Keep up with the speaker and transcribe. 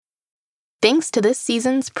Thanks to this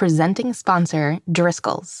season's presenting sponsor,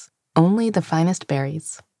 Driscoll's. Only the finest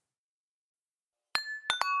berries.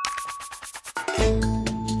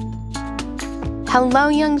 Hello,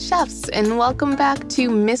 young chefs, and welcome back to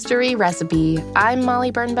Mystery Recipe. I'm Molly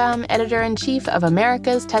Birnbaum, editor-in-chief of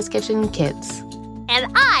America's Test Kitchen Kids.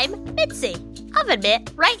 And I'm Mitzi, oven mitt,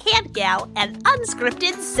 right-hand gal, and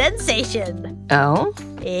unscripted sensation. Oh?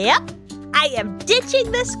 Yep, I am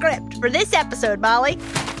ditching the script for this episode, Molly.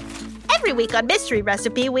 Every week on Mystery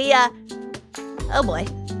Recipe, we talk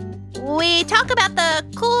about the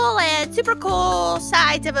cool and super cool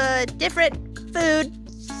sides of a different food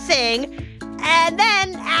thing. And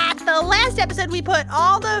then at the last episode, we put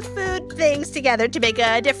all the food things together to make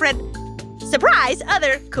a different, surprise,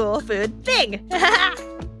 other cool food thing.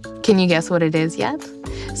 Can you guess what it is yet?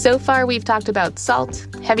 So far, we've talked about salt,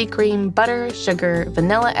 heavy cream, butter, sugar,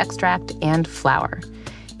 vanilla extract, and flour.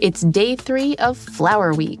 It's day 3 of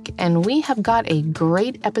Flour Week, and we have got a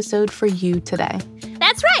great episode for you today.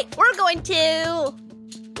 That's right. We're going to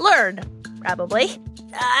learn, probably,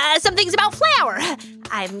 some things about flour,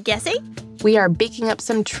 I'm guessing. We are baking up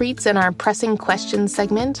some treats in our Pressing Questions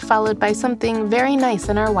segment, followed by something very nice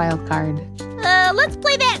in our wild card. Let's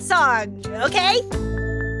play that song, okay?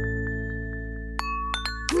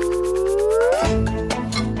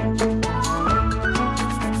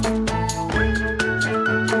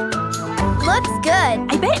 Looks good.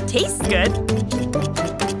 I bet it tastes good.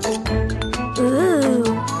 Ooh.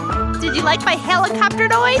 Did you like my helicopter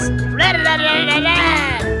noise?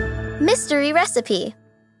 Mystery Recipe.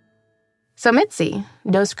 So, Mitzi,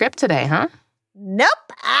 no script today, huh?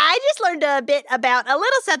 Nope. I just learned a bit about a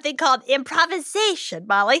little something called improvisation,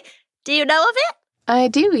 Molly. Do you know of it? I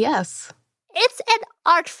do, yes. It's an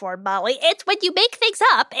art form, Molly. It's when you make things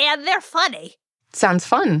up and they're funny. Sounds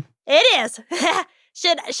fun. It is.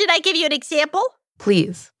 Should I give you an example?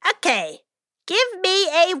 Please. Okay. Give me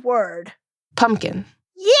a word. Pumpkin.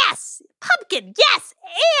 Yes! Pumpkin, yes!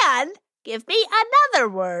 And give me another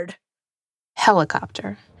word.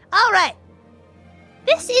 Helicopter. All right.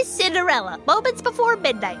 This is Cinderella, moments before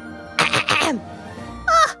midnight.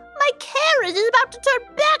 My carriage is about to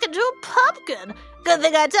turn back into a pumpkin. Good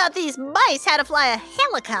thing I taught these mice how to fly a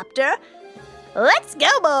helicopter. Let's go,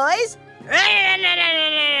 boys.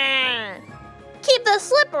 Keep the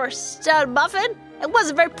slipper, stud muffin. It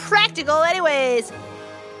wasn't very practical anyways.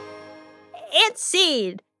 And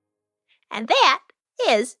scene. And that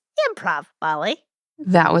is improv, Molly.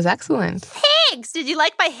 That was excellent. Thanks! Did you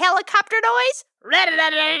like my helicopter noise?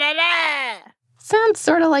 Sounds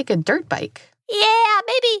sort of like a dirt bike. Yeah,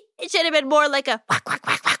 maybe it should have been more like a quack, quack,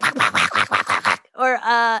 quack, quack, quack, quack, quack, quack, quack, quack. Or,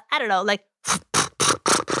 I don't know, like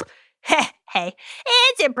hey,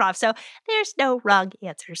 it's improv, so there's no wrong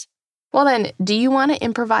answers. Well then, do you want to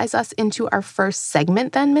improvise us into our first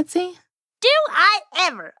segment then, Mitzi? Do I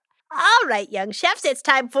ever? All right, young chefs, it's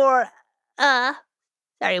time for,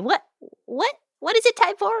 sorry, what is it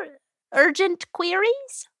time for? Urgent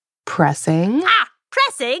queries? Pressing.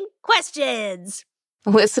 Pressing questions.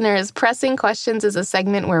 Listeners, Pressing Questions is a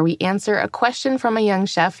segment where we answer a question from a young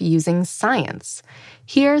chef using science.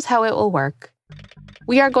 Here's how it will work.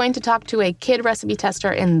 We are going to talk to a kid recipe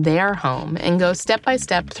tester in their home and go step by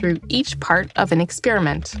step through each part of an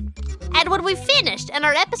experiment. And when we've finished and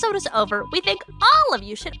our episode is over, we think all of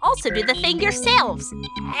you should also do the thing yourselves.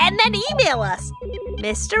 And then email us,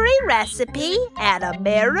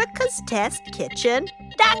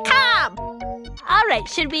 mysteryrecipe@americastestkitchen.com. All right,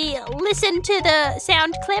 should we listen to the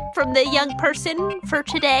sound clip from the young person for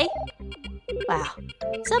today? Wow,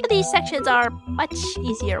 some of these sections are much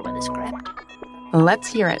easier with a script.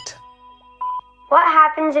 Let's hear it. What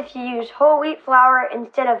happens if you use whole wheat flour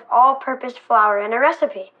instead of all-purpose flour in a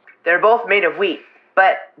recipe? They're both made of wheat,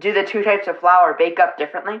 but do the two types of flour bake up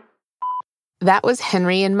differently? That was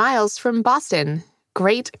Henry and Miles from Boston.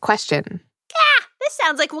 Great question. This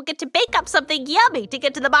sounds like we'll get to bake up something yummy to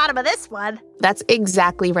get to the bottom of this one. That's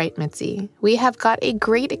exactly right, Mitzi. We have got a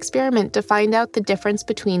great experiment to find out the difference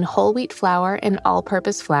between whole wheat flour and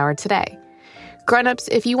all-purpose flour today. Grown-ups,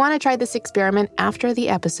 if you want to try this experiment after the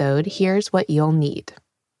episode, here's what you'll need.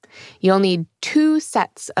 You'll need 2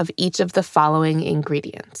 sets of each of the following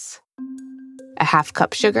ingredients. A ½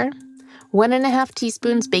 cup sugar, 1½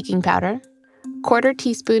 teaspoons baking powder, 1/4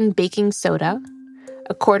 teaspoon baking soda,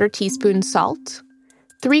 a 1/4 teaspoon salt,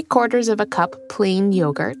 3/4 of a cup plain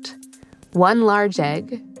yogurt, 1 large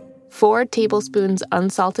egg, 4 tablespoons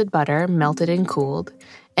unsalted butter melted and cooled,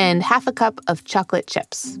 and ½ a cup of chocolate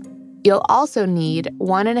chips. You'll also need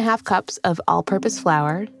 1½ cups of all-purpose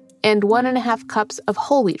flour and 1½ cups of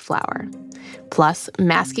whole wheat flour, plus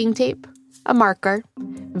masking tape, a marker,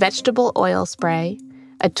 vegetable oil spray,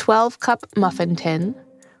 a 12-cup muffin tin,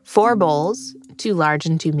 4 bowls, 2 large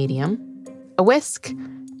and 2 medium, a whisk,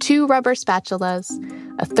 2 rubber spatulas,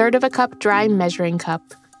 a third of a cup dry measuring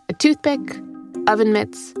cup, a toothpick, oven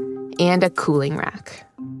mitts, and a cooling rack.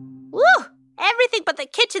 Woo! Everything but the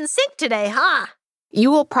kitchen sink today, huh? You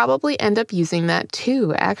will probably end up using that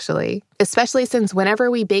too, actually, especially since whenever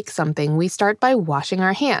we bake something, we start by washing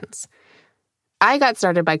our hands. I got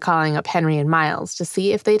started by calling up Henry and Miles to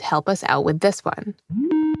see if they'd help us out with this one.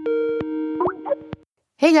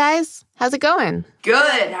 Hey guys, how's it going?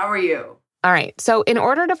 Good, how are you? All right, so in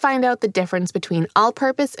order to find out the difference between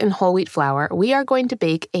all-purpose and whole wheat flour, we are going to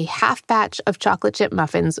bake a half batch of chocolate chip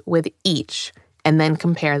muffins with each, and then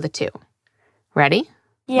compare the two. Ready?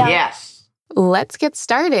 Yeah. Yes. Let's get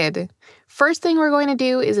started. First thing we're going to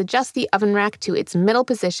do is adjust the oven rack to its middle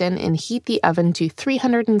position and heat the oven to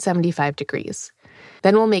 375 degrees.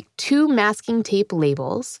 Then we'll make 2 masking tape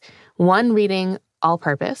labels, one reading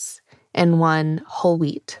all-purpose and one whole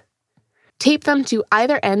wheat. Tape them to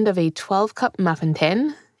either end of a 12-cup muffin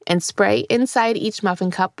tin and spray inside each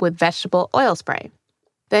muffin cup with vegetable oil spray.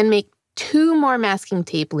 Then make 2 more masking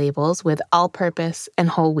tape labels with all-purpose and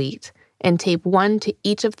whole wheat and tape 1 to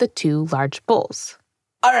each of the 2 large bowls.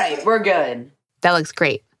 All right, we're good. That looks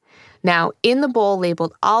great. Now, in the bowl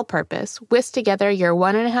labeled all-purpose, whisk together your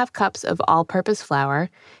 1.5 cups of all-purpose flour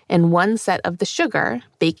and 1 set of the sugar,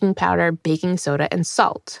 baking powder, baking soda, and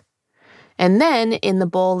salt. And then, in the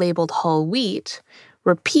bowl labeled whole wheat,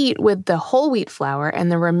 repeat with the whole wheat flour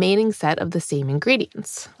and the remaining set of the same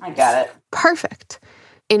ingredients. I got it. Perfect.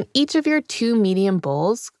 In each of your 2 medium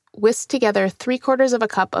bowls, whisk together 3/4 of a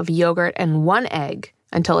cup of yogurt and 1 egg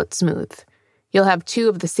until it's smooth. You'll have 2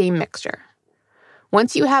 of the same mixture.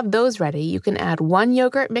 Once you have those ready, you can add 1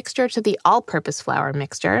 yogurt mixture to the all-purpose flour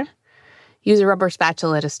mixture. Use a rubber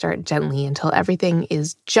spatula to stir it gently until everything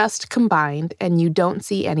is just combined and you don't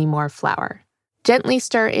see any more flour. Gently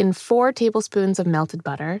stir in 4 tablespoons of melted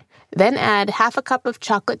butter. Then add 1/2 cup of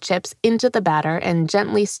chocolate chips into the batter and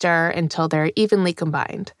gently stir until they're evenly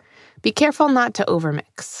combined. Be careful not to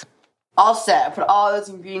overmix. All set. I put all those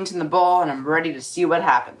ingredients in the bowl and I'm ready to see what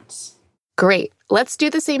happens. Great. Let's do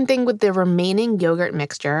the same thing with the remaining yogurt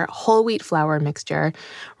mixture, whole wheat flour mixture,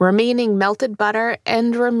 remaining melted butter,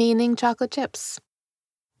 and remaining chocolate chips.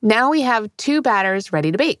 Now we have 2 batters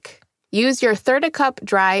ready to bake. Use your 1/3 cup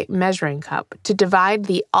dry measuring cup to divide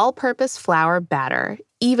the all-purpose flour batter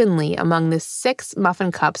evenly among the 6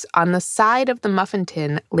 muffin cups on the side of the muffin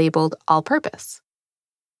tin labeled all-purpose.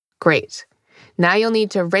 Great. Now you'll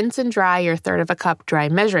need to rinse and dry your 1/3 cup dry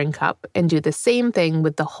measuring cup and do the same thing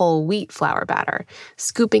with the whole wheat flour batter,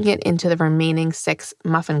 scooping it into the remaining 6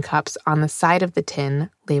 muffin cups on the side of the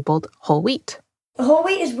tin labeled whole wheat. The whole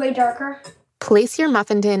wheat is way darker. Place your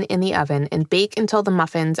muffin tin in the oven and bake until the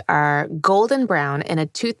muffins are golden brown and a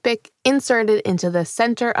toothpick inserted into the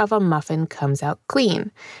center of a muffin comes out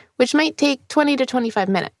clean, which might take 20 to 25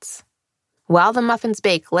 minutes. While the muffins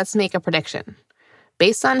bake, let's make a prediction.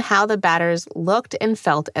 Based on how the batters looked and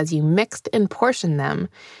felt as you mixed and portioned them,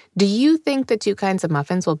 do you think the 2 kinds of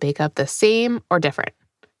muffins will bake up the same or different?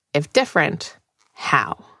 If different,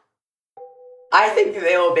 how? I think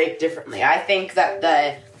they will bake differently. I think that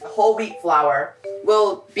the whole wheat flour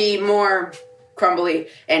will be more crumbly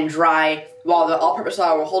and dry, while the all-purpose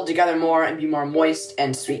flour will hold together more and be more moist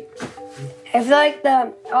and sweet. I feel like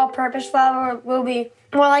the all-purpose flour will be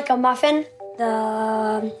more like a muffin.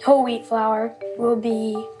 The whole wheat flour will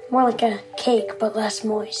be more like a cake, but less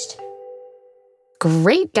moist.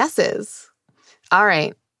 Great guesses. All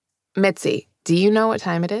right, Mitzi, do you know what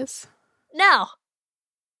time it is? No.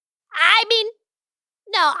 I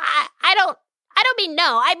don't mean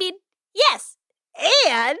no. I mean, yes.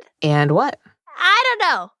 And what? I don't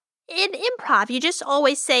know. In improv, you just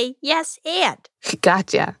always say yes and.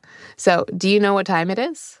 Gotcha. So, do you know what time it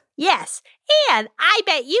is? Yes. And I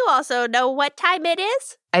bet you also know what time it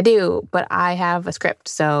is. I do, but I have a script,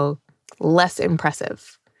 so less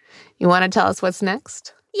impressive. You want to tell us what's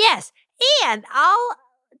next? Yes. And I'll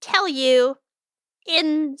tell you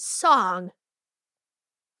in song.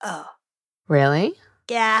 Oh. Really?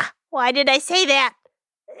 Yeah. Why did I say that?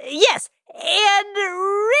 Yes. And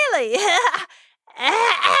really.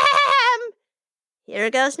 Here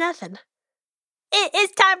goes nothing.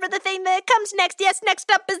 It's time for the thing that comes next. Yes,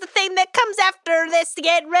 next up is the thing that comes after this.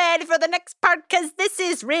 Get ready for the next part, because this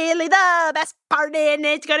is really the best part, and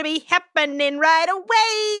it's going to be happening right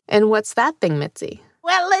away. And what's that thing, Mitzi?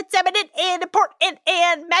 Well, it's eminent and important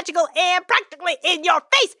and magical and practically in your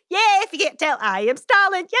face. Yeah, if you can't tell, I am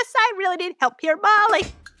stalling. Yes, I really need help here,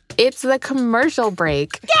 Molly. It's the commercial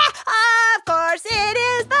break. Yeah, of course it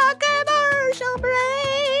is the commercial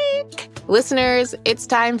break. Listeners, it's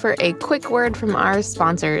time for a quick word from our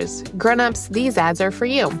sponsors. Grown-ups, these ads are for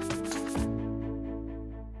you.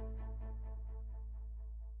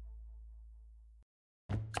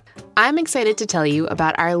 I'm excited to tell you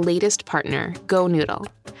about our latest partner, GoNoodle.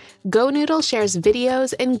 GoNoodle shares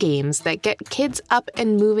videos and games that get kids up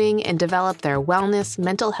and moving and develop their wellness,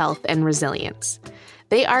 mental health, and resilience.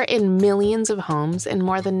 They are in millions of homes and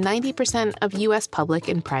more than 90% of U.S. public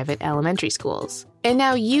and private elementary schools. And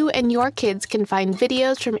now you and your kids can find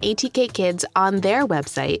videos from ATK Kids on their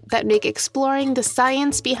website that make exploring the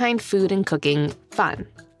science behind food and cooking fun.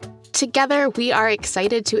 Together, we are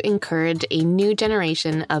excited to encourage a new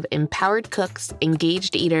generation of empowered cooks,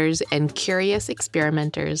 engaged eaters, and curious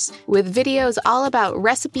experimenters with videos all about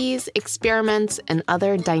recipes, experiments, and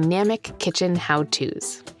other dynamic kitchen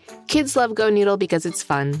how-tos. Kids love GoNoodle because it's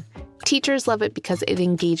fun, teachers love it because it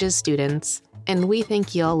engages students, and we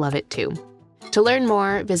think you'll love it too. To learn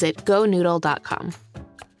more, visit gonoodle.com.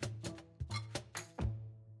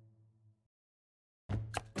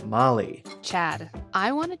 Molly. Chad,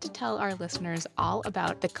 I wanted to tell our listeners all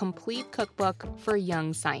about the Complete Cookbook for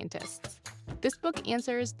Young Scientists. This book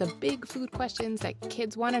answers the big food questions that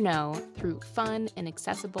kids want to know through fun and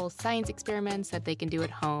accessible science experiments that they can do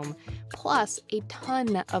at home, plus a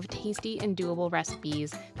ton of tasty and doable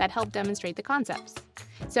recipes that help demonstrate the concepts.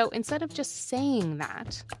 So instead of just saying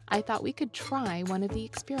that, I thought we could try one of the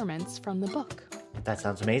experiments from the book. That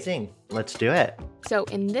sounds amazing. Let's do it. So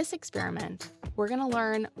in this experiment, we're going to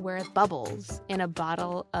learn where bubbles in a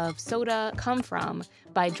bottle of soda come from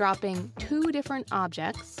by dropping 2 different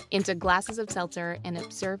objects into glasses of seltzer and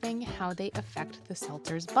observing how they affect the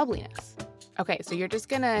seltzer's bubbliness. Okay, so you're just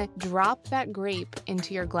going to drop that grape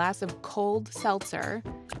into your glass of cold seltzer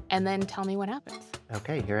and then tell me what happens.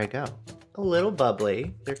 Okay, here I go. A little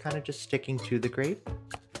bubbly. They're kind of just sticking to the grape.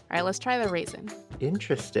 All right, let's try the raisin.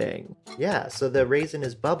 Interesting. Yeah, so the raisin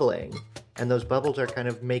is bubbling, and those bubbles are kind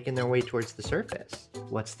of making their way towards the surface.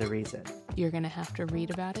 What's the reason? You're going to have to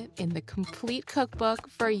read about it in the Complete Cookbook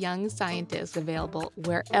for Young Scientists, available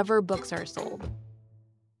wherever books are sold.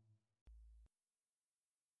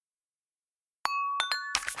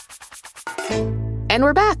 And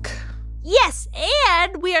we're back. Yes,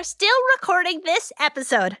 and we are still recording this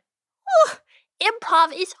episode. Whew,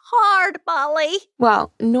 improv is hard, Molly.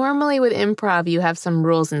 Well, normally with improv, you have some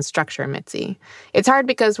rules and structure, Mitzi. It's hard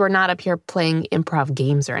because we're not up here playing improv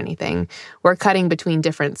games or anything. We're cutting between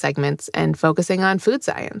different segments and focusing on food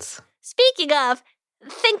science. Speaking of,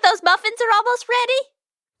 think those muffins are almost ready?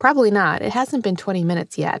 Probably not. It hasn't been 20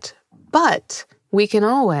 minutes yet. But we can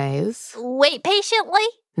always... Wait patiently?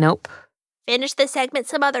 Nope. Finish the segment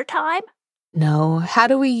some other time? No. How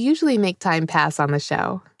do we usually make time pass on the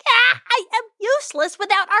show? I am useless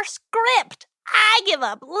without our script. I give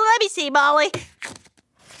up. Let me see, Molly.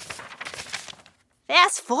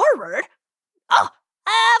 Fast forward? Oh,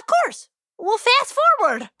 of course. We'll fast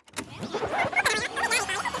forward.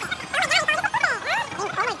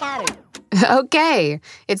 Oh my God. Okay.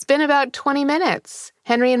 It's been about 20 minutes.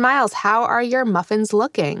 Henry and Miles, how are your muffins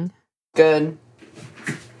looking? Good.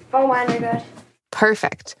 Oh, mine are good.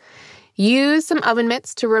 Perfect. Use some oven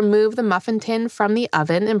mitts to remove the muffin tin from the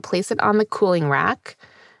oven and place it on the cooling rack.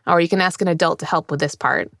 Or you can ask an adult to help with this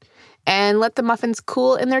part. And let the muffins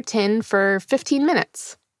cool in their tin for 15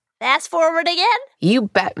 minutes. Fast forward again? You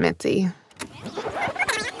bet, Mitzi. Oh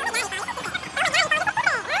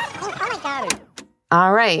my God.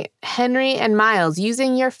 All right, Henry and Miles,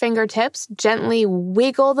 using your fingertips, gently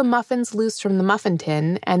wiggle the muffins loose from the muffin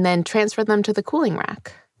tin and then transfer them to the cooling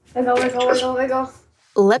rack. Wiggle, wiggle, wiggle, wiggle.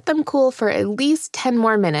 Let them cool for at least 10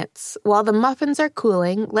 more minutes. While the muffins are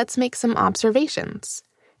cooling, let's make some observations.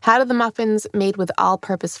 How do the muffins made with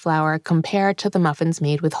all-purpose flour compare to the muffins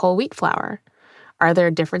made with whole wheat flour? Are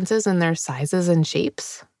there differences in their sizes and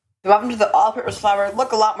shapes? The muffins with the all-purpose flour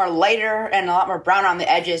look a lot more lighter and a lot more brown on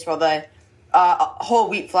the edges, while the whole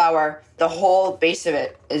wheat flour, the whole base of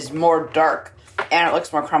it is more dark and it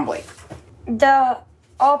looks more crumbly. The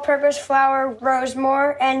all-purpose flour rose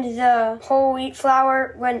more, and the whole wheat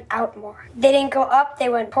flour went out more. They didn't go up, they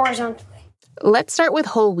went horizontally. Let's start with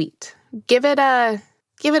whole wheat. Give it a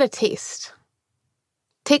taste.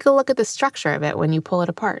 Take a look at the structure of it when you pull it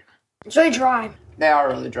apart. It's really dry. They are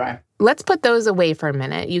really dry. Let's put those away for a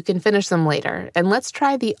minute. You can finish them later. And let's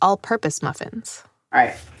try the all-purpose muffins. All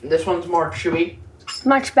right, this one's more chewy.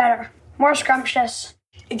 Much better. More scrumptious.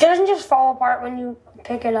 It doesn't just fall apart when you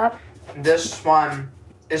pick it up. This one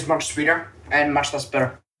is much sweeter and much less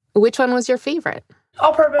bitter. Which one was your favorite?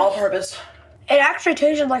 All-purpose. All-purpose. It actually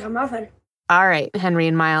tasted like a muffin. All right, Henry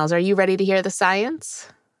and Miles, are you ready to hear the science?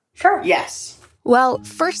 Sure. Yes. Well,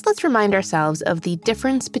 first let's remind ourselves of the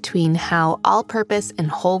difference between how all-purpose and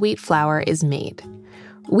whole wheat flour is made.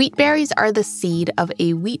 Wheat berries are the seed of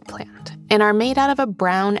a wheat plant and are made out of a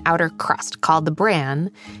brown outer crust called the bran,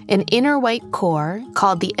 an inner white core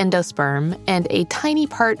called the endosperm, and a tiny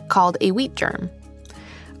part called a wheat germ.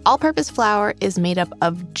 All-purpose flour is made up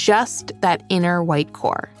of just that inner white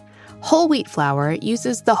core. Whole wheat flour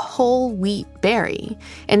uses the whole wheat berry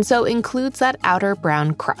and so includes that outer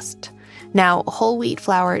brown crust. Now, whole wheat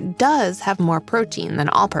flour does have more protein than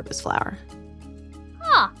all-purpose flour.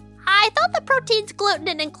 Huh. I thought the proteins gluten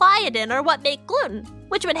and gliadin are what make gluten,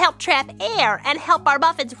 which would help trap air and help our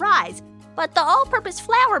muffins rise. But the all-purpose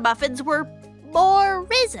flour muffins were more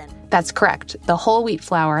risen. That's correct. The whole wheat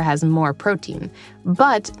flour has more protein,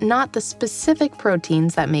 but not the specific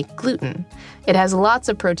proteins that make gluten. It has lots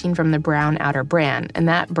of protein from the brown outer bran, and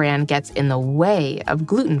that bran gets in the way of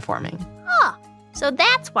gluten forming. Huh. So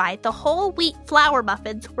that's why the whole wheat flour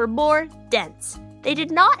muffins were more dense. They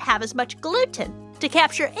did not have as much gluten to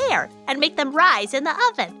capture air and make them rise in the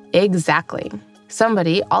oven. Exactly.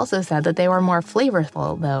 Somebody also said that they were more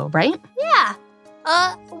flavorful, though, right? Yeah.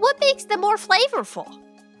 What makes them more flavorful?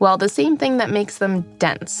 Well, the same thing that makes them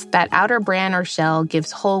dense. That outer bran or shell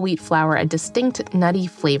gives whole wheat flour a distinct nutty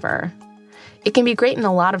flavor. It can be great in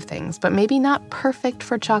a lot of things, but maybe not perfect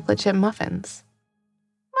for chocolate chip muffins.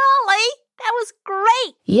 Molly, that was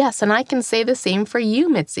great. Yes, and I can say the same for you,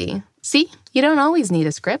 Mitzi. See, you don't always need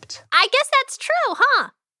a script. I guess that's true, huh?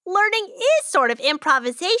 Learning is sort of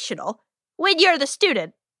improvisational when you're the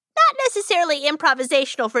student. Not necessarily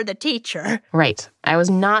improvisational for the teacher. Right. I was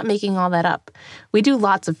not making all that up. We do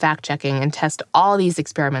lots of fact-checking and test all these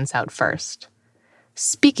experiments out first.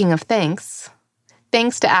 Speaking of thanks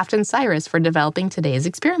to Afton Cyrus for developing today's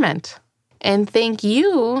experiment. And thank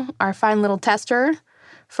you, our fine little tester,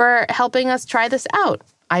 for helping us try this out.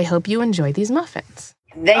 I hope you enjoy these muffins.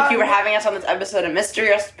 Thank you for having us on this episode of Mystery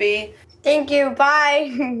Recipe. Thank you.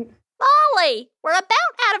 Bye. Molly, we're about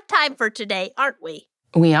out of time for today, aren't we?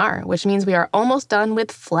 We are, which means we are almost done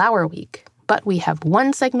with Flour Week. But we have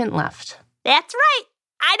one segment left. That's right.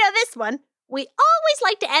 I know this one. We always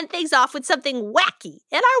like to end things off with something wacky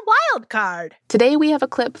in our wild card. Today we have a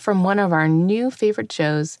clip from one of our new favorite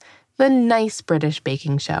shows, The Nice British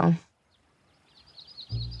Baking Show.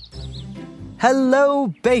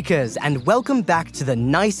 Hello, bakers, and welcome back to the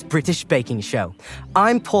Nice British Baking Show.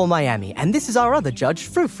 I'm Paul Miami, and this is our other judge,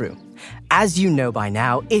 Frou Frou. As you know by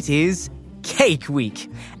now, it is Cake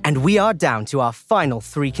Week, and we are down to our final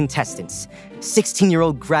 3 contestants.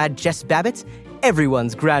 16-year-old grad Jess Babbitt,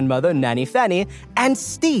 everyone's grandmother Nanny Fanny, and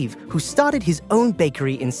Steve, who started his own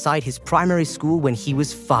bakery inside his primary school when he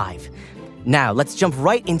was 5. Now, let's jump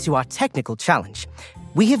right into our technical challenge.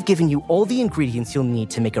 We have given you all the ingredients you'll need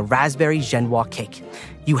to make a raspberry genoise cake.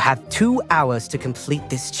 You have 2 hours to complete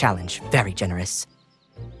this challenge. Very generous.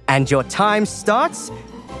 And your time starts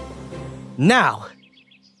now.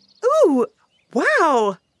 Ooh,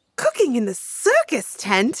 wow. Cooking in the circus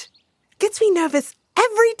tent gets me nervous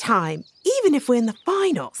every time, even if we're in the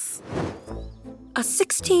finals. A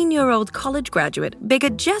 16-year-old college graduate, baker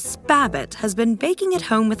Jess Babbitt, has been baking at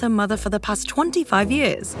home with her mother for the past 25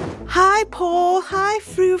 years. Hi, Paul. Hi,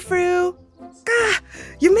 Frou Frou.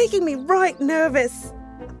 You're making me right nervous.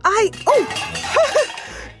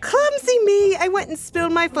 Clumsy me. I went and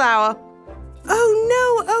spilled my flour.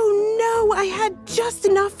 Oh no, I had just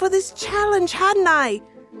enough for this challenge, hadn't I?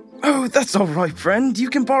 Oh, that's all right, friend. You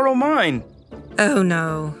can borrow mine. Oh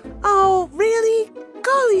no. Oh, really?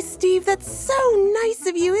 Golly, Steve, that's so nice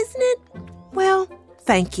of you, isn't it? Well,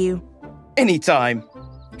 thank you. Anytime.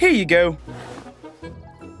 Here you go.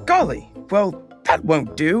 Golly, well, that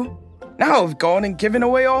won't do. Now I've gone and given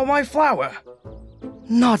away all my flour.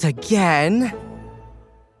 Not again.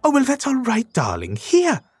 Oh, well, that's all right, darling.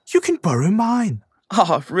 Here, you can borrow mine.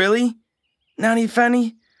 Oh, really? Nanny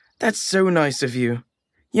Fanny, that's so nice of you.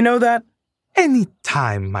 You know that? Any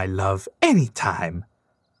time, my love, any time.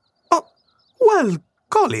 Oh, well,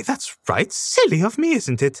 golly, that's right silly of me,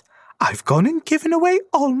 isn't it? I've gone and given away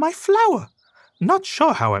all my flour. Not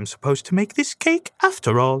sure how I'm supposed to make this cake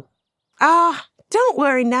after all. Don't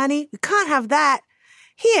worry, Nanny. We can't have that.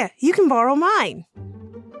 Here, you can borrow mine.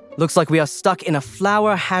 Looks like we are stuck in a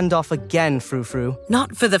flour handoff again, Frou Frou.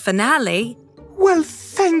 Not for the finale. Well,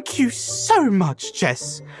 thank you so much,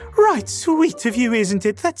 Jess. Right sweet of you, isn't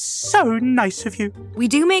it? That's so nice of you. We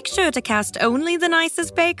do make sure to cast only the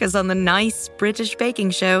nicest bakers on the Nice British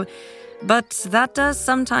Baking Show, but that does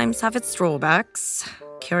sometimes have its drawbacks.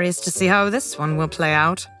 Curious to see how this one will play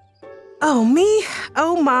out. Oh, me?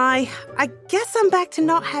 Oh, my. I guess I'm back to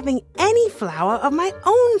not having any flour of my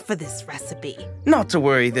own for this recipe. Not to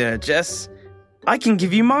worry there, Jess. I can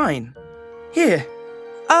give you mine. Here.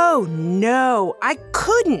 Oh, no, I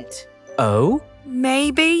couldn't. Oh?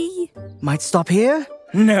 Maybe? Might stop here?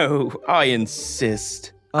 No, I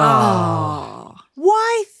insist. Oh.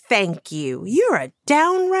 Why, thank you. You're a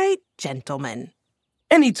downright gentleman.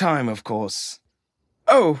 Any time, of course.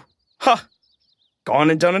 Oh, ha! Gone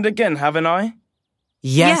and done it again, haven't I?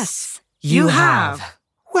 Yes, you have.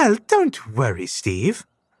 Well, don't worry, Steve.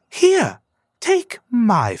 Here, take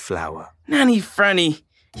my flower. Nanny Franny,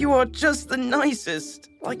 you are just the nicest.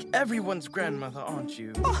 Like everyone's grandmother, aren't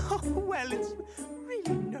you? Oh, well, it's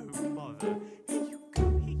really no bother. Here you go.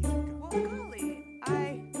 Golly,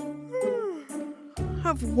 I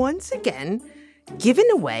have once again given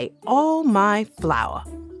away all my flour.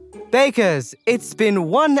 Bakers, it's been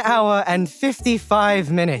 1 hour and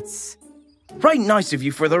 55 minutes. Right nice of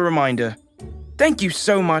you for the reminder. Thank you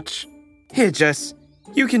so much. Here, Jess,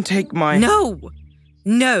 you can take my... No.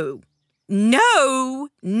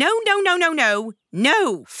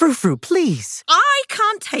 Frou-Frou, please. I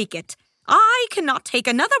can't take it. I cannot take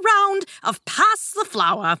another round of Pass the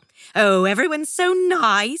Flour. Oh, everyone's so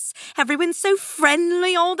nice. Everyone's so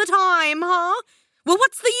friendly all the time, huh? Well,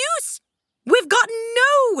 what's the use? We've gotten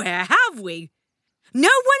nowhere, have we? No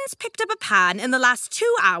one's picked up a pan in the last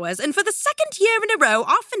 2 hours, and for the second year in a row,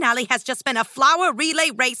 our finale has just been a flour relay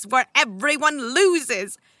race where everyone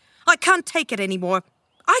loses. I can't take it anymore.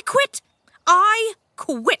 I quit.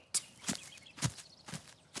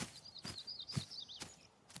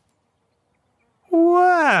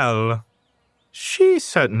 Well, she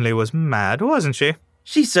certainly was mad, wasn't she?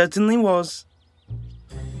 She certainly was.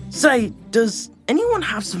 Say, does anyone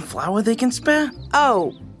have some flour they can spare?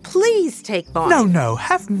 Oh, please take mine. No,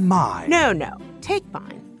 have mine. No, take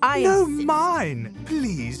mine. No, insist. mine.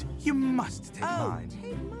 Please, you must take Oh, mine.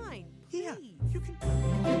 take mine. Here, you can...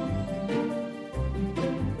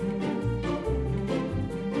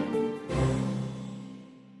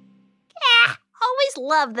 Always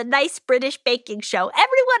love the Nice British Baking Show.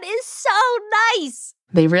 Everyone is so nice.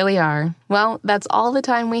 They really are. Well, that's all the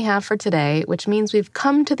time we have for today, which means we've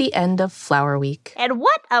come to the end of Flour Week. And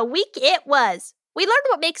what a week it was. We learned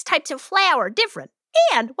what makes types of flour different,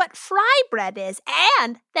 and what fry bread is,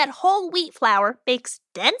 and that whole wheat flour makes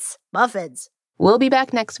dense muffins. We'll be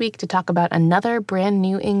back next week to talk about another brand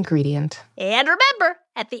new ingredient. And remember,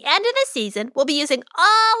 at the end of the season, we'll be using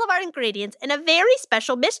all of our ingredients in a very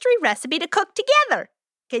special mystery recipe to cook together.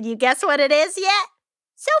 Can you guess what it is yet?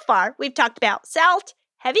 So far, we've talked about salt,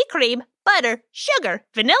 heavy cream, butter, sugar,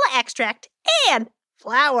 vanilla extract, and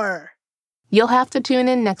flour. You'll have to tune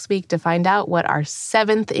in next week to find out what our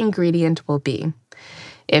 7th ingredient will be.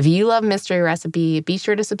 If you love Mystery Recipe, be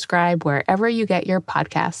sure to subscribe wherever you get your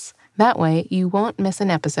podcasts. That way, you won't miss an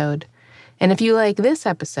episode. And if you like this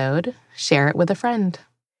episode, share it with a friend.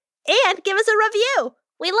 And give us a review.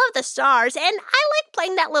 We love the stars, and I like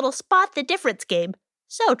playing that little spot the difference game.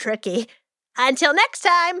 So tricky. Until next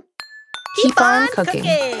time, keep on cooking.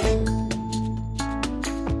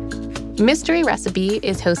 Mystery Recipe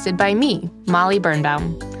is hosted by me, Molly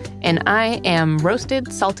Birnbaum, and I am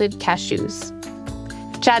Roasted Salted Cashews.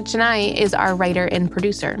 Chad Chennai is our writer and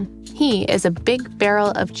producer. He is a big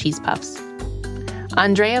barrel of cheese puffs.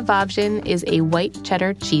 Andrea Vavjin is a white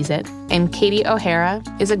cheddar Cheez-It, and Katie O'Hara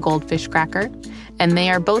is a goldfish cracker, and they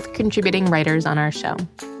are both contributing writers on our show.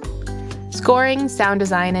 Scoring, sound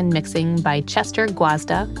design, and mixing by Chester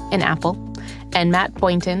Guazda, an apple, and Matt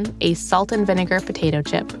Boynton, a salt and vinegar potato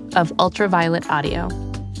chip of Ultraviolet Audio.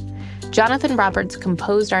 Jonathan Roberts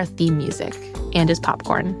composed our theme music and is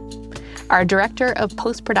popcorn. Our director of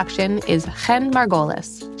post-production is Jen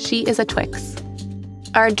Margolis. She is a Twix.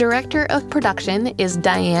 Our director of production is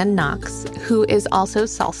Diane Knox, who is also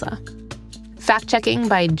salsa. Fact-checking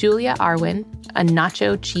by Julia Arwin, a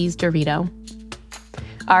nacho cheese Dorito.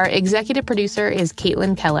 Our executive producer is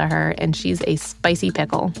Caitlin Kelleher, and she's a spicy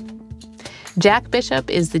pickle. Jack Bishop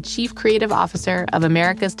is the chief creative officer of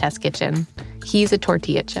America's Test Kitchen. He's a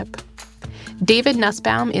tortilla chip. David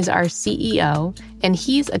Nussbaum is our CEO, and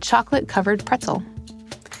he's a chocolate-covered pretzel.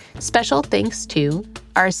 Special thanks to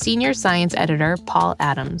our senior science editor, Paul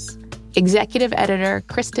Adams, executive editor,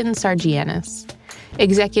 Kristen Sargianis,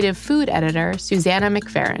 executive food editor, Susanna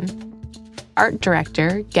McFerrin, art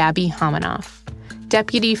director, Gabby Hominoff,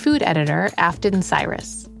 deputy food editor, Afton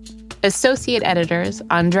Cyrus, associate editors,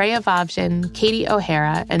 Andrea Vavjin, Katie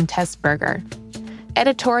O'Hara, and Tess Berger,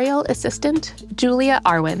 editorial assistant, Julia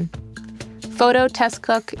Arwin, photo test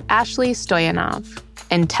cook, Ashley Stoyanov,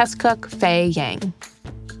 and test cook, Faye Yang.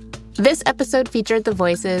 This episode featured the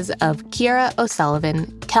voices of Kira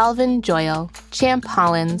O'Sullivan, Calvin Joyle, Champ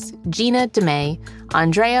Hollins, Gina DeMay,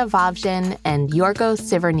 Andrea Vavjin, and Yorgos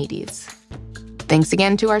Sivernidis. Thanks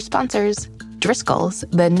again to our sponsors, Driscoll's,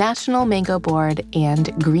 the National Mango Board,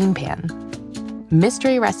 and Green Pan.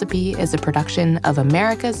 Mystery Recipe is a production of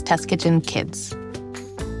America's Test Kitchen Kids.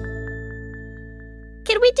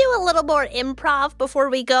 Can we do a little more improv before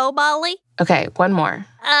we go, Molly? Okay, one more.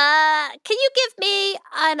 Can you give me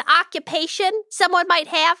an occupation someone might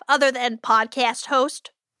have other than podcast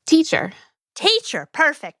host? Teacher. Teacher,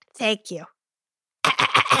 perfect. Thank you.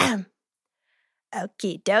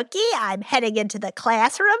 Okie dokie, I'm heading into the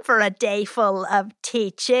classroom for a day full of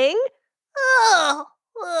teaching. Oh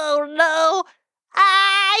no.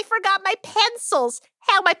 I forgot my pencils.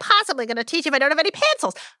 How am I possibly going to teach if I don't have any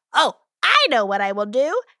pencils? Oh, I know what I will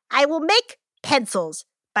do. I will make pencils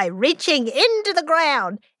by reaching into the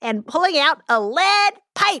ground and pulling out a lead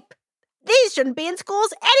pipe. These shouldn't be in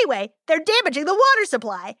schools anyway. They're damaging the water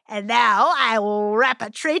supply. And now I will wrap a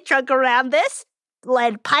tree trunk around this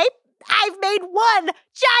lead pipe. I've made one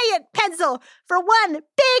giant pencil for one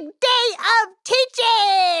big day of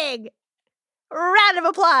teaching. Round of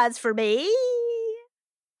applause for me.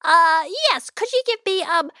 Yes, could you give me,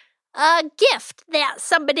 a gift that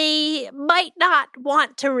somebody might not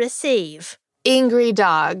want to receive? Angry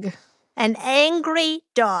dog. An angry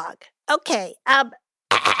dog. Okay,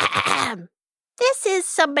 this is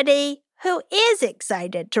somebody who is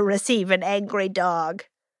excited to receive an angry dog.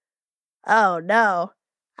 Oh, no.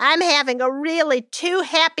 I'm having a really too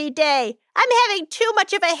happy day. I'm having too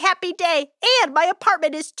much of a happy day, and my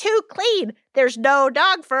apartment is too clean. There's no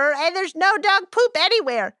dog fur, and there's no dog poop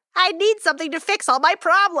anywhere. I need something to fix all my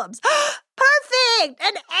problems. Perfect!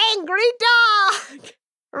 An angry dog!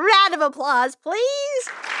 Round of applause, please.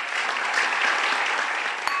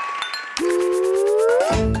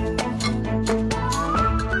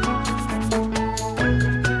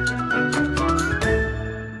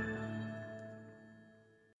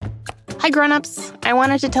 Hi grown-ups, I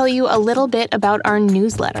wanted to tell you a little bit about our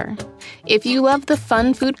newsletter. If you love the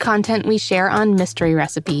fun food content we share on Mystery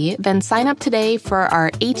Recipe, then sign up today for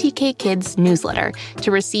our ATK Kids newsletter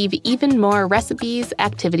to receive even more recipes,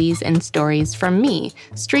 activities, and stories from me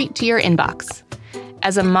straight to your inbox.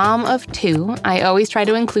 As a mom of 2, I always try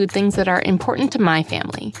to include things that are important to my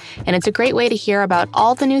family, and it's a great way to hear about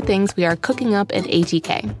all the new things we are cooking up at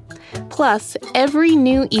ATK. Plus, every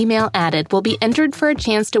new email added will be entered for a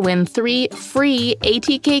chance to win 3 free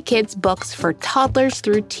ATK Kids books for toddlers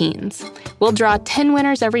through teens. We'll draw 10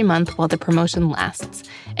 winners every month while the promotion lasts.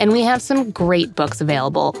 And we have some great books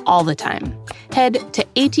available all the time. Head to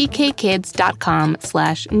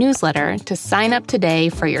atkkids.com/newsletter to sign up today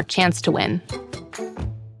for your chance to win.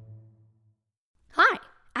 Hi,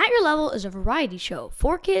 At Your Level is a variety show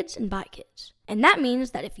for kids and by kids. And that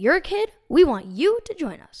means that if you're a kid, we want you to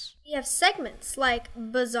join us. We have segments like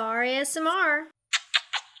Bizarre ASMR.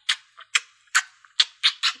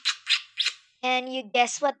 And you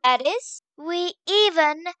guess what that is? We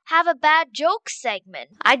even have a bad joke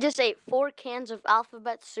segment. I just ate 4 cans of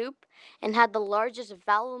alphabet soup and had the largest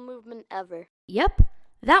vowel movement ever. Yep,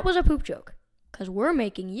 that was a poop joke. Because we're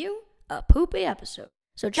making you a poopy episode.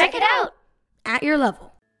 So check it out! At Your Level.